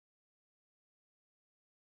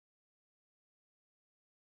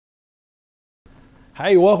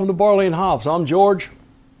Hey, welcome to Barley and Hops. I'm George.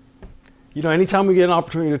 You know, anytime we get an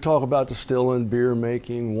opportunity to talk about distilling, beer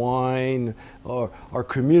making, wine, our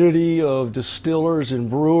community of distillers and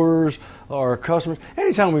brewers, our customers,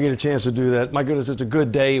 anytime we get a chance to do that, my goodness, it's a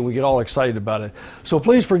good day and we get all excited about it. So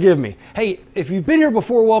please forgive me. Hey, if you've been here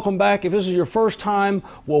before, welcome back. If this is your first time,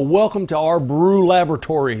 well, welcome to our brew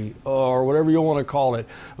laboratory, or whatever you want to call it.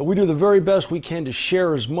 We do the very best we can to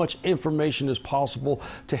share as much information as possible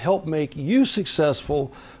to help make you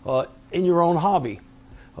successful in your own hobby.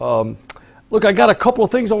 Look, I got a couple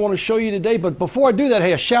of things I want to show you today, but before I do that,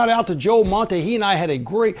 hey, a shout out to Joe Monte. He and I had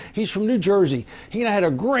he's from New Jersey. He and I had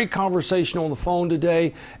a great conversation on the phone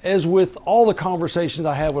today, as with all the conversations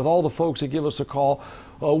I have with all the folks that give us a call.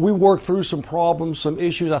 We worked through some problems, some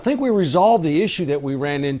issues. I think we resolved the issue that we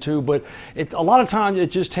ran into, but a lot of times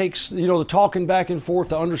it just takes, you know, the talking back and forth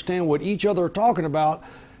to understand what each other are talking about,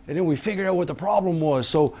 and then we figured out what the problem was.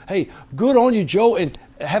 So, hey, good on you, Joe, and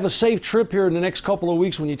have a safe trip here in the next couple of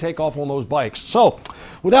weeks when you take off on those bikes. So,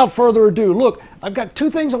 without further ado, look, I've got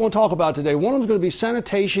two things I want to talk about today. One of them is going to be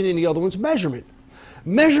sanitation, and the other one's measurement.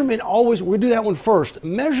 Measurement always, we'll do that one first.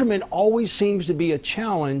 Measurement always seems to be a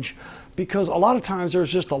challenge because a lot of times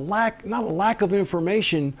there's just a lack, not a lack of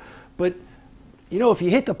information, but, you know, if you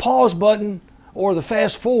hit the pause button or the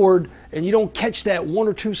fast forward and you don't catch that one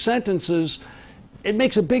or two sentences, it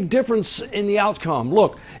makes a big difference in the outcome.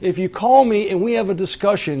 Look, if you call me and we have a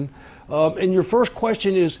discussion, and your first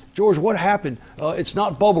question is, George, what happened? It's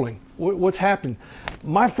not bubbling. What's happened?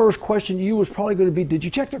 My first question to you was probably going to be, did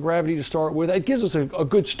you check the gravity to start with? It gives us a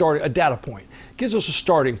good start, a data point. It gives us a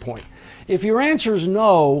starting point. If your answer is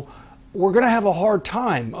no, we're going to have a hard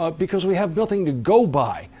time because we have nothing to go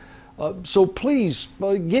by. So please,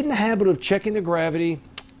 get in the habit of checking the gravity,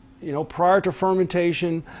 you know, prior to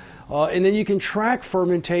fermentation. And then you can track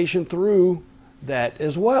fermentation through that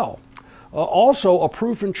as well. Also, a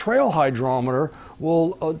proof and trail hydrometer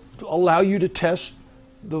will allow you to test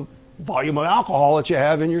the volume of alcohol that you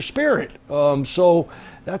have in your spirit. So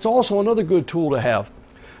that's also another good tool to have.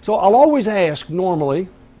 So I'll always ask normally,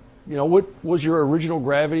 you know, what was your original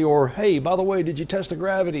gravity, or hey, by the way, did you test the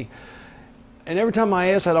gravity? And every time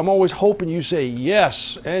I ask that, I'm always hoping you say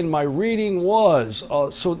yes, and my reading was.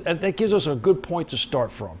 So that gives us a good point to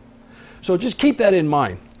start from. So just keep that in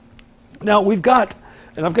mind. Now we've got,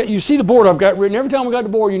 and I've got, you see the board I've got written. Every time we got the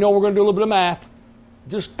board, you know we're going to do a little bit of math.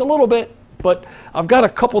 Just a little bit, but I've got a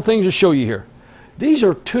couple things to show you here. These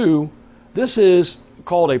are two. This is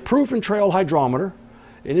called a proof and trail hydrometer,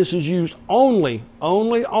 and this is used only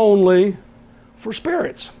for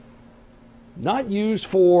spirits. Not used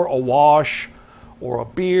for a wash or a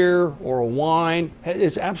beer or a wine.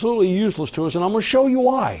 It's absolutely useless to us, and I'm going to show you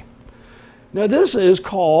why. Now this is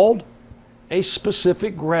called a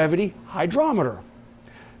specific gravity hydrometer,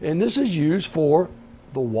 and this is used for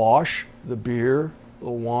the wash, the beer, the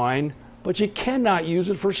wine, but you cannot use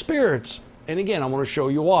it for spirits. And again, I'm going to show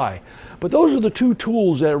you why. But those are the two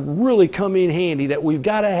tools that really come in handy that we've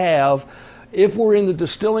got to have if we're in the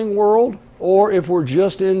distilling world or if we're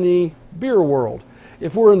just in the beer world.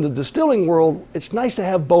 If we're in the distilling world, it's nice to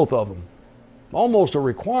have both of them, almost a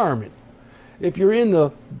requirement. If you're in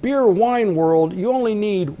the beer wine world, you only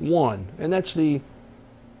need one, and that's the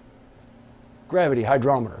gravity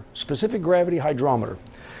hydrometer, specific gravity hydrometer.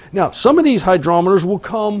 Now, some of these hydrometers will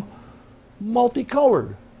come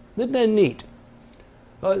multicolored. Isn't that neat?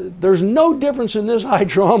 There's no difference in this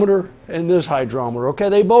hydrometer and this hydrometer, okay?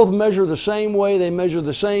 They both measure the same way, they measure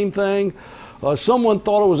the same thing. Someone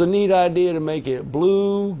thought it was a neat idea to make it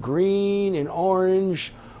blue, green, and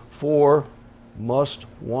orange for must,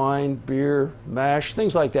 wine, beer, mash,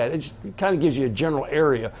 things like that. It kind of gives you a general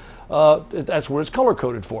area. That's what it's color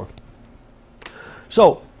coded for.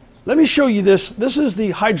 So let me show you this. This is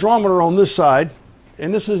the hydrometer on this side,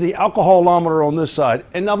 and this is the alcoholometer on this side.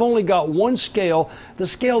 And I've only got one scale, the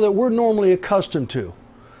scale that we're normally accustomed to.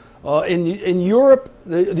 In Europe,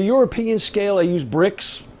 the European scale, they use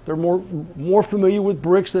bricks. They're more familiar with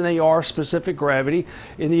bricks than they are specific gravity.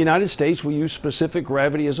 In the United States, we use specific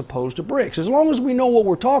gravity as opposed to bricks. As long as we know what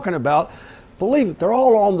we're talking about, believe it, they're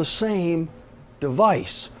all on the same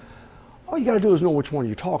device. All you got to do is know which one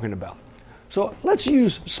you're talking about. So let's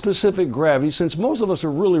use specific gravity, since most of us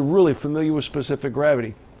are really familiar with specific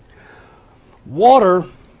gravity. Water,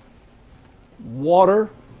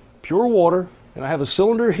 pure water, and I have a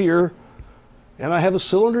cylinder here, and I have a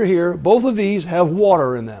cylinder here. Both of these have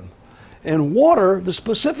water in them. And water, the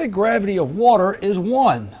specific gravity of water is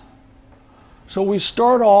 1. So we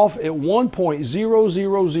start off at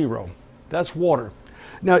 1.000. That's water.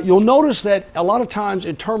 Now you'll notice that a lot of times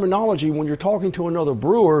in terminology when you're talking to another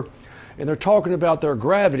brewer, and they're talking about their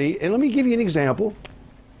gravity. And let me give you an example.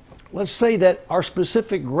 Let's say that our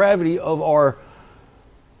specific gravity of our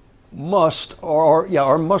must, or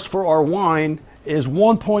our must for our wine is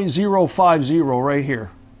 1.050 right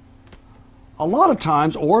here. A lot of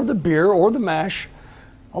times, or the beer or the mash,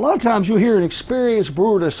 a lot of times you'll hear an experienced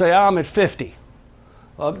brewer to say, I'm at 50.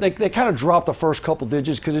 They kind of drop the first couple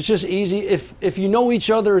digits because it's just easy. If you know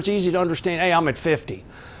each other, it's easy to understand, hey, I'm at 50.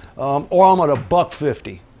 Or I'm at a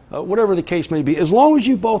 $1.50. Whatever the case may be. As long as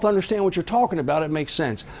you both understand what you're talking about, it makes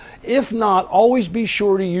sense. If not, always be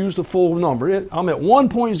sure to use the full number. I'm at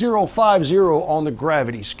 1.050 on the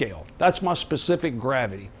gravity scale. That's my specific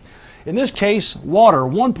gravity. In this case, water,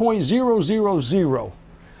 1.000.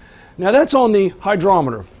 Now that's on the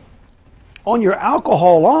hydrometer. On your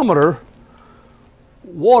alcoholometer,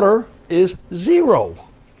 water is 0.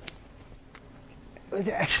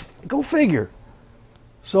 Go figure.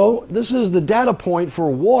 So this is the data point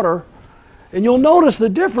for water, and you'll notice the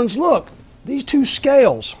difference. Look, these two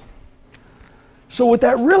scales. So what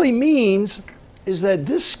that really means is that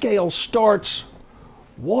this scale starts,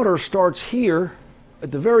 water starts here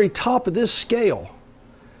at the very top of this scale,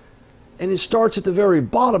 and it starts at the very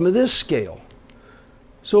bottom of this scale.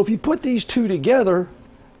 So if you put these two together,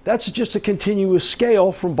 that's just a continuous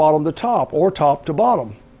scale from bottom to top, or top to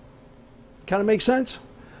bottom. Kind of make sense?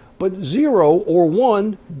 But 0 or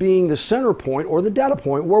 1 being the center point or the data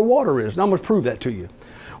point where water is. Now I'm going to prove that to you.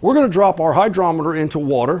 We're going to drop our hydrometer into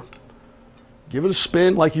water, give it a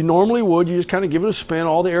spin like you normally would. You just kind of give it a spin.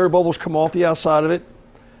 All the air bubbles come off the outside of it.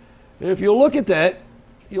 And if you look at that,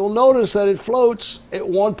 you'll notice that it floats at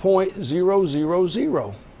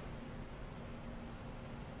 1.000.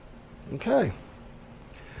 Okay.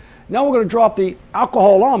 Now we're going to drop the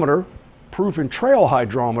alcoholometer, proof and trail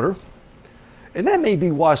hydrometer. And that may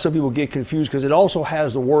be why some people get confused, because it also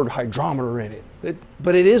has the word hydrometer in it.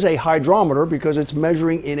 But it is a hydrometer because it's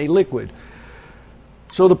measuring in a liquid.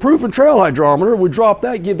 So the proof and trail hydrometer, we drop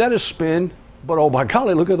that, give that a spin, but oh my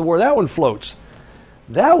golly, look at where that one floats.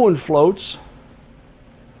 That one floats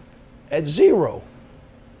at 0.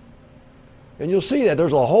 And you'll see that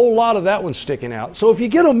there's a whole lot of that one sticking out. So if you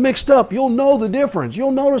get them mixed up, you'll know the difference.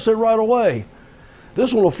 You'll notice it right away.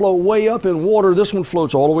 This one will float way up in water. This one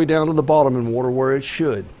floats all the way down to the bottom in water where it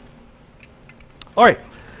should. All right,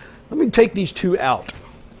 let me take these two out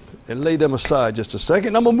and lay them aside just a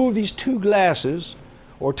second. I'm going to move these two glasses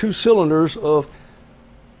or two cylinders of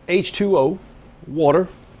H2O, water.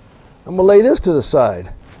 I'm going to lay this to the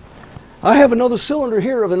side. I have another cylinder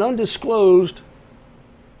here of an undisclosed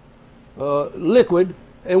liquid,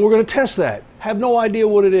 and we're going to test that. Have no idea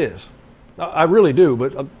what it is. I really do,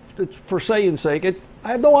 but for saying sake,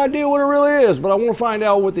 I have no idea what it really is, but I want to find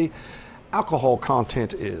out what the alcohol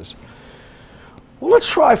content is. Well, let's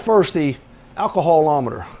try first the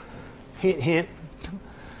alcoholometer. Hint, hint.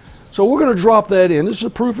 So we're going to drop that in. This is a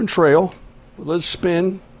proof and trail. Let's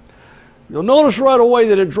spin. You'll notice right away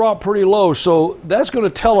that it dropped pretty low, so that's going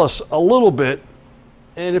to tell us a little bit.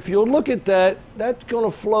 And if you'll look at that, that's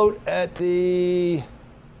going to float at the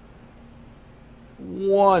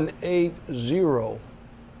 180.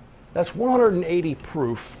 That's 180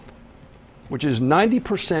 proof, which is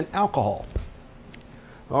 90% alcohol.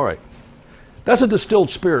 All right. That's a distilled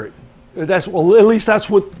spirit. Well, at least that's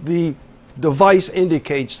what the device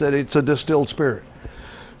indicates, that it's a distilled spirit.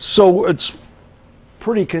 So it's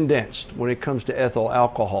pretty condensed when it comes to ethyl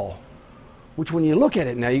alcohol, which when you look at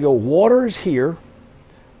it now, you go, water is here,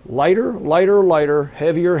 lighter, lighter, lighter,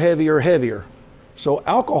 heavier, heavier, heavier. So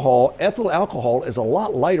alcohol, ethyl alcohol, is a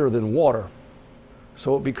lot lighter than water.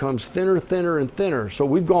 So it becomes thinner, thinner, and thinner. So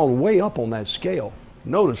we've gone way up on that scale.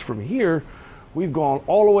 Notice from here, we've gone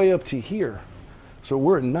all the way up to here. So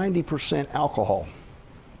we're at 90% alcohol.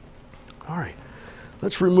 All right,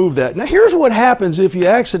 let's remove that. Now here's what happens if you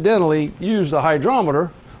accidentally use the hydrometer,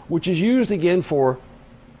 which is used again for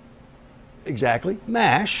exactly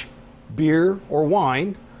mash, beer, or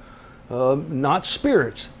wine, not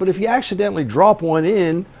spirits. But if you accidentally drop one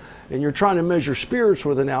in and you're trying to measure spirits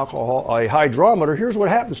with a hydrometer, here's what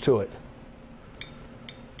happens to it.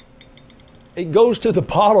 It goes to the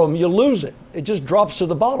bottom, you lose it. It just drops to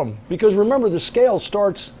the bottom. Because remember, the scale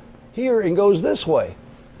starts here and goes this way.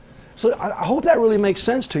 So I hope that really makes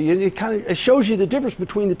sense to you. It shows you the difference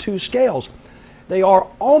between the two scales. They are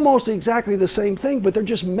almost exactly the same thing, but they're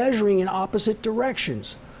just measuring in opposite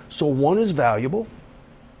directions. So one is valuable,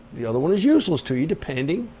 the other one is useless to you,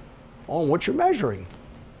 depending on what you're measuring.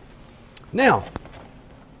 Now,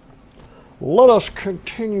 let us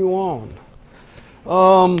continue on.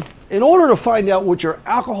 In order to find out what your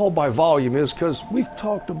alcohol by volume is, because we've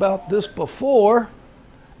talked about this before,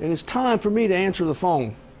 and it's time for me to answer the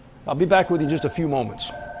phone. I'll be back with you in just a few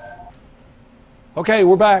moments. Okay,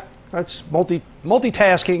 we're back. That's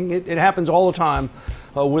multitasking. It happens all the time.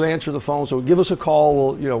 We'll answer the phone, so give us a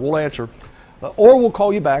call. We'll answer, or we'll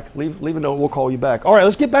call you back. Leave a note. We'll call you back. All right,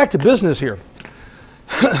 let's get back to business here.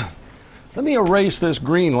 Let me erase this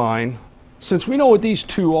green line, since we know what these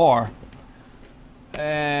two are,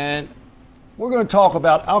 and we're going to talk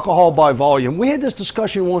about alcohol by volume. We had this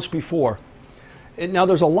discussion once before. And now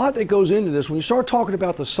there's a lot that goes into this. When you start talking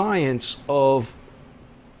about the science of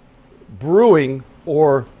brewing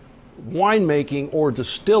or winemaking or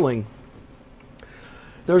distilling,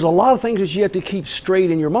 there's a lot of things that you have to keep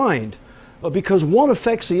straight in your mind because one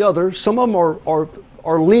affects the other. Some of them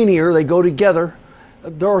are linear, they go together.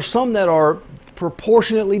 There are some that are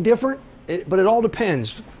proportionately different, but it all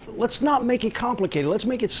depends. Let's not make it complicated, let's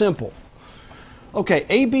make it simple. Okay,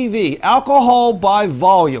 ABV, alcohol by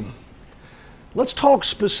volume. Let's talk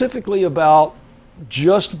specifically about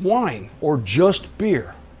just wine or just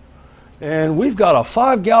beer. And we've got a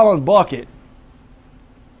 5-gallon bucket,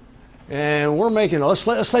 and we're making, let's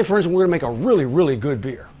say for instance, we're going to make a really, really good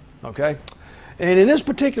beer, okay? And in this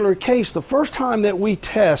particular case, the first time that we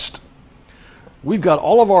test, we've got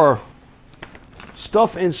all of our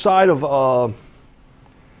stuff inside of,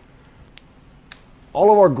 all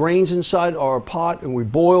of our grains inside our pot, and we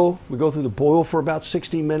boil. We go through the boil for about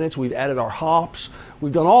 60 minutes. We've added our hops.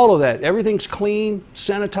 We've done all of that. Everything's clean,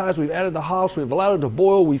 sanitized. We've added the hops. We've allowed it to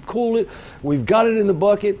boil. We've cooled it. We've got it in the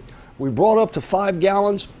bucket. We brought it up to 5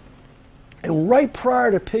 gallons. And right prior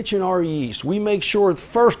to pitching our yeast, we make sure,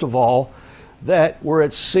 first of all, that we're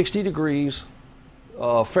at 60 degrees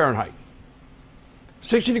Fahrenheit.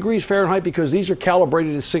 60 degrees Fahrenheit because these are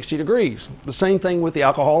calibrated at 60 degrees. The same thing with the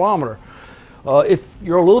alcoholometer. If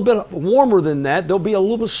you're a little bit warmer than that, there'll be a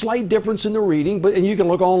little bit slight difference in the reading, and you can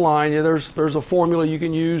look online. There's a formula you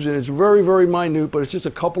can use, and it's very, very minute, but it's just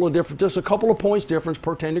a couple of points difference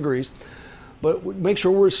per 10 degrees. But make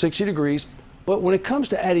sure we're at 60 degrees. But when it comes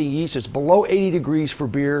to adding yeast, it's below 80 degrees for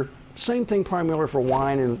beer. Same thing primarily for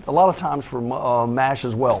wine, and a lot of times for mash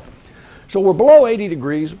as well. So we're below 80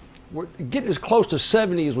 degrees. We're getting as close to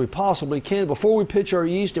 70 as we possibly can before we pitch our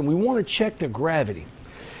yeast, and we want to check the gravity.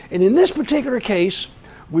 And in this particular case,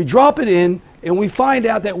 we drop it in and we find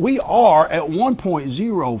out that we are at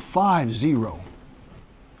 1.050.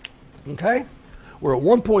 Okay? We're at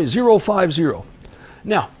 1.050.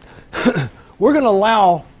 Now, we're going to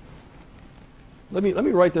allow, let me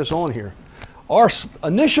write this on here. Our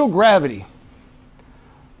initial gravity,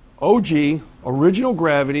 OG, original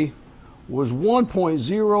gravity, was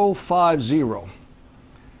 1.050.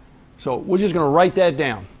 So we're just going to write that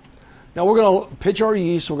down. Now we're going to pitch our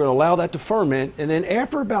yeast, we're going to allow that to ferment, and then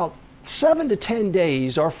after about 7 to 10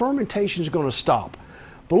 days, our fermentation is going to stop.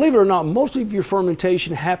 Believe it or not, most of your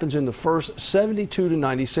fermentation happens in the first 72 to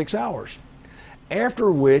 96 hours,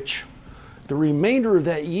 after which the remainder of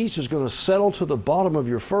that yeast is going to settle to the bottom of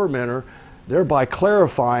your fermenter, thereby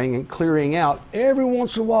clarifying and clearing out. Every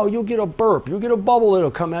once in a while, you'll get a burp, you'll get a bubble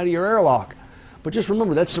that'll come out of your airlock. But just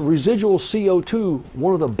remember, that's the residual CO2,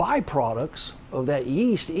 one of the byproducts of that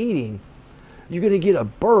yeast eating. You're going to get a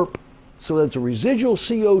burp, so that's the residual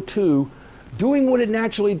CO2 doing what it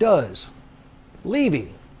naturally does,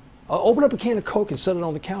 leaving. Open up a can of Coke and set it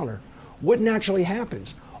on the counter. What naturally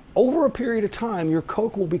happens? Over a period of time, your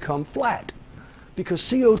Coke will become flat because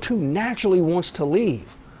CO2 naturally wants to leave.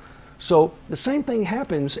 So the same thing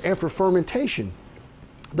happens after fermentation.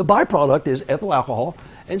 The byproduct is ethyl alcohol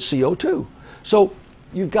and CO2. So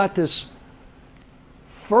you've got this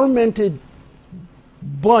fermented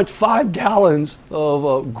bunch, 5 gallons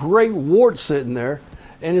of great wort sitting there,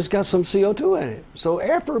 and it's got some CO2 in it. So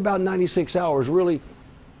after about 96 hours, really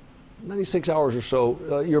 96 hours or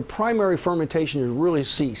so, your primary fermentation has really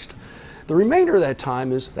ceased. The remainder of that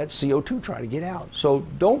time is that CO2 trying to get out. So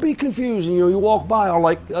don't be confused. And, you walk by,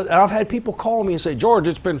 I've had people call me and say, George,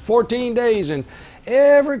 it's been 14 days, and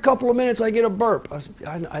every couple of minutes I get a burp.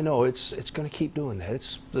 I know, it's going to keep doing that.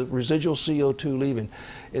 It's the residual CO2 leaving.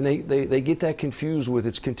 And they get that confused with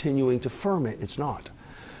it's continuing to ferment. It's not.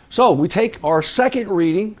 So we take our second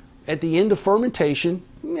reading at the end of fermentation,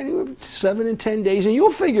 7 and 10 days, and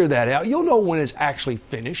you'll figure that out. You'll know when it's actually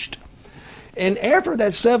finished. And after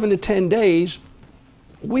that 7 to 10 days,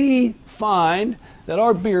 we find that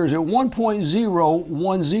our beer is at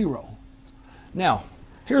 1.010. Now,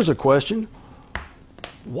 here's a question.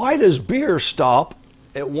 Why does beer stop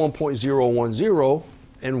at 1.010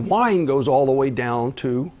 and wine goes all the way down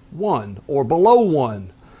to 1 or below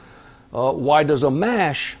 1? Why does a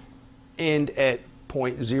mash end at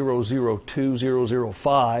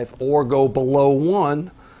 0.002005 or go below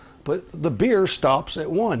 1 but the beer stops at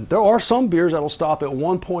 1. There are some beers that'll stop at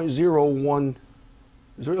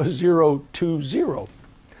 1.01020.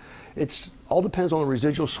 It's all depends on the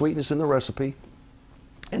residual sweetness in the recipe.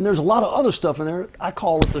 And there's a lot of other stuff in there. I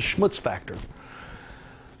call it the schmutz factor.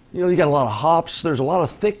 You know, you got a lot of hops, there's a lot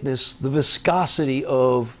of thickness. The viscosity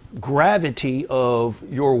of gravity of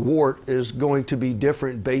your wort is going to be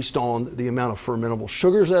different based on the amount of fermentable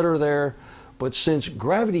sugars that are there. But since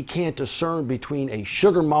gravity can't discern between a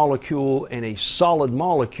sugar molecule and a solid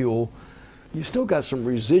molecule, you still got some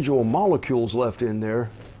residual molecules left in there,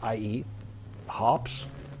 i.e. hops,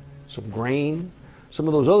 some grain, some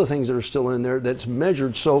of those other things that are still in there that's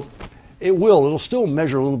measured. So it'll still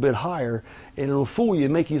measure a little bit higher, and it'll fool you,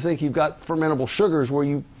 make you think you've got fermentable sugars where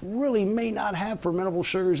you really may not have fermentable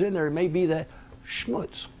sugars in there. It may be that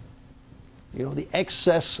schmutz, you know, the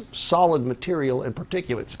excess solid material and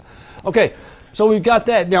particulates. Okay, so we've got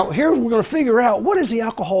that. Now here we're going to figure out what is the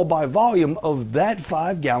alcohol by volume of that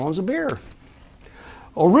 5 gallons of beer.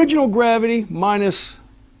 Original gravity minus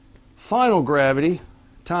final gravity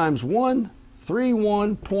times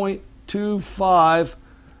 131.25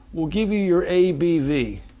 will give you your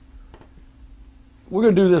ABV. We're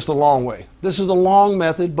going to do this the long way. This is the long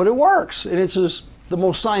method, but it works. And it's just the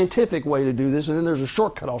most scientific way to do this. And then there's a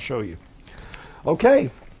shortcut I'll show you. Okay,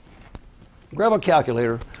 grab a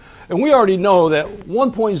calculator. And we already know that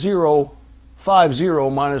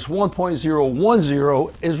 1.050 minus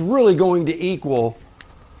 1.010 is really going to equal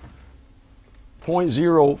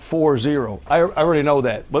 0.040. I already know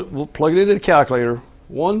that, but we'll plug it into the calculator.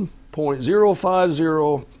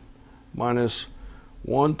 1.050 minus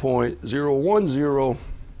 1.010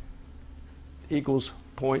 equals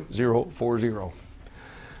 0.040.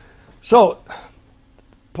 So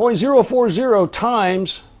 0.040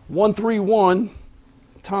 times 131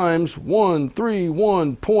 times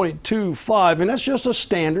 131.25, and that's just a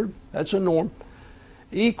standard, that's a norm,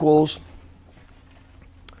 equals,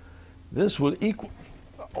 this would equal,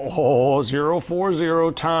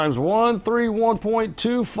 0.040 times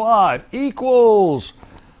 131.25 equals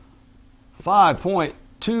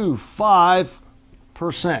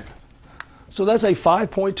 5.25%. So that's a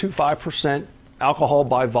 5.25% alcohol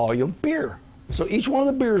by volume beer. So each one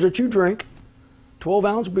of the beers that you drink,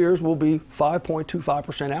 12-ounce beers, will be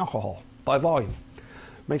 5.25% alcohol by volume.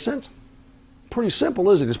 Make sense? Pretty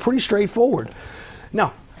simple, isn't it? It's pretty straightforward.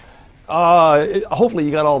 Now, hopefully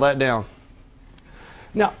you got all that down.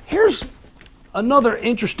 Now, here's another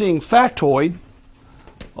interesting factoid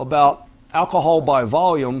about alcohol by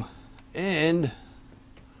volume and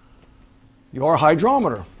your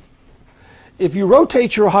hydrometer. If you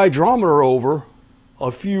rotate your hydrometer over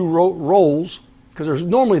a few rolls, because there's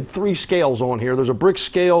normally 3 scales on here. There's a brick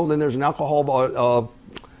scale, then there's an alcohol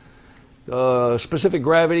specific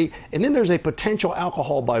gravity, and then there's a potential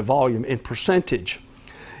alcohol by volume in percentage.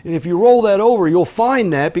 And if you roll that over, you'll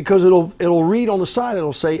find that because it'll read on the side,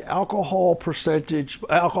 it'll say alcohol percentage,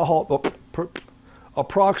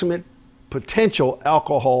 approximate potential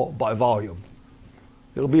alcohol by volume.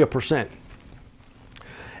 It'll be a percent.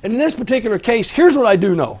 And in this particular case, here's what I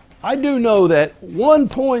do know. I do know that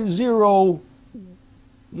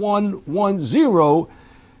 1.0110,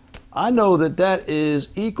 I know that that is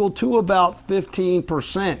equal to about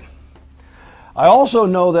 15%. I also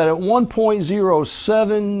know that at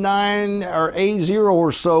 1.079 or 80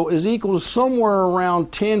 or so is equal to somewhere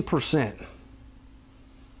around 10%.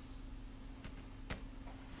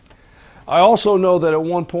 I also know that at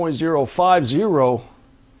 1.050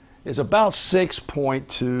 is about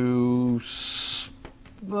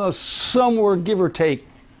 6.2, somewhere give or take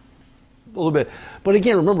a little bit. But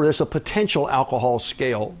again, remember, this is a potential alcohol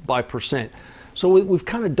scale by percent. So we've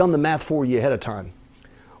kind of done the math for you ahead of time.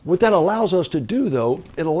 What that allows us to do, though,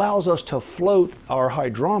 it allows us to float our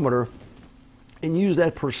hydrometer and use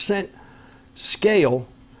that percent scale.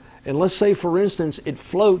 And let's say, for instance, it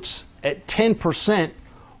floats at 10%,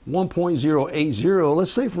 1.080.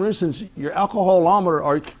 Let's say, for instance, your alcoholometer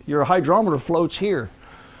or your hydrometer floats here.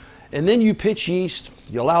 And then you pitch yeast,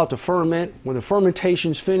 you allow it to ferment. When the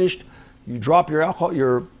fermentation's finished, you drop your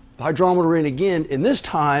hydrometer in again, and this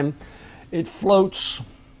time it floats,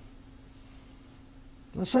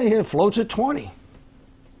 let's say here it floats at 20.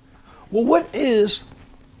 Well, what is,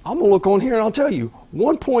 I'm going to look on here and I'll tell you,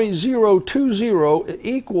 1.020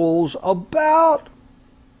 equals about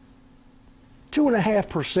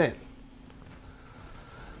 2.5%.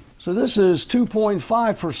 So this is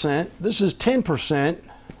 2.5%, this is 10%,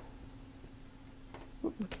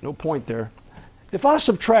 no point there. If I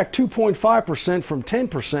subtract 2.5% from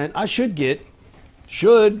 10%, I should get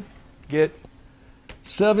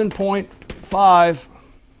 7.5%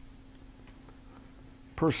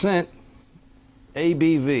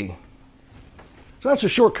 ABV. So that's a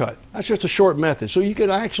shortcut. That's just a short method. So you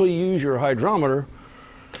could actually use your hydrometer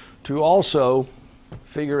to also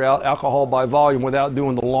figure out alcohol by volume without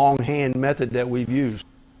doing the longhand method that we've used.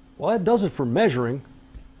 Well, that does it for measuring.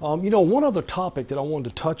 You know, one other topic that I wanted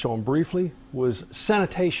to touch on briefly was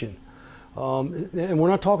sanitation. And we're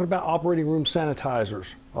not talking about operating room sanitizers.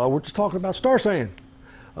 We're just talking about star sand.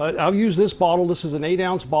 I've used this bottle. This is an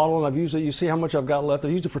 8-ounce bottle, and I've used it. You see how much I've got left.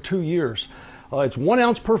 I've used it for 2 years. It's 1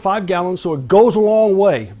 ounce per 5 gallons, so it goes a long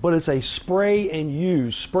way, but it's a spray and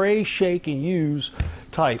use, spray, shake, and use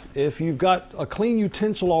type. If you've got a clean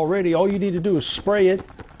utensil already, all you need to do is spray it,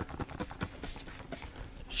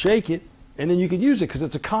 shake it, and then you can use it because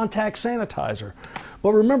it's a contact sanitizer.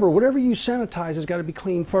 But remember, whatever you sanitize has got to be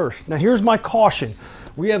clean first. Now here's my caution.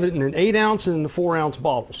 We have it in an 8-ounce and in the 4-ounce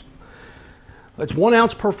bottles. It's 1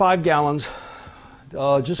 ounce per 5 gallons.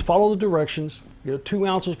 Just follow the directions. You know, 2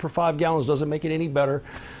 ounces per 5 gallons doesn't make it any better.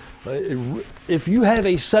 If you have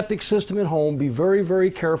a septic system at home, be very, very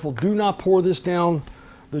careful. Do not pour this down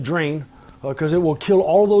the drain because it will kill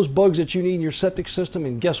all those bugs that you need in your septic system.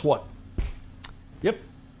 And guess what? Yep,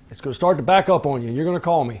 it's going to start to back up on you. You're going to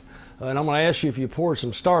call me. And I'm going to ask you if you poured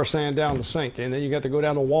some star sand down the sink. And then you got to go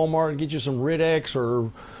down to Walmart and get you some Rid-X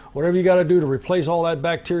or whatever you got to do to replace all that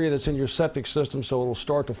bacteria that's in your septic system so it'll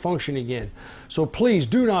start to function again. So please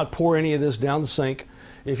do not pour any of this down the sink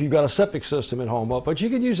if you've got a septic system at home. But you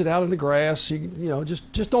can use it out in the grass. You know,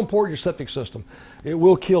 just don't pour it in your septic system. It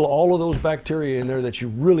will kill all of those bacteria in there that you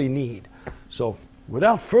really need. So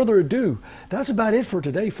without further ado, that's about it for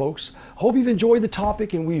today, folks. Hope you've enjoyed the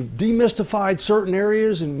topic and we've demystified certain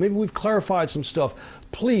areas and maybe we've clarified some stuff.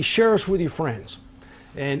 Please share us with your friends.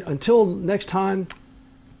 And until next time,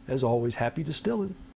 as always, happy distilling.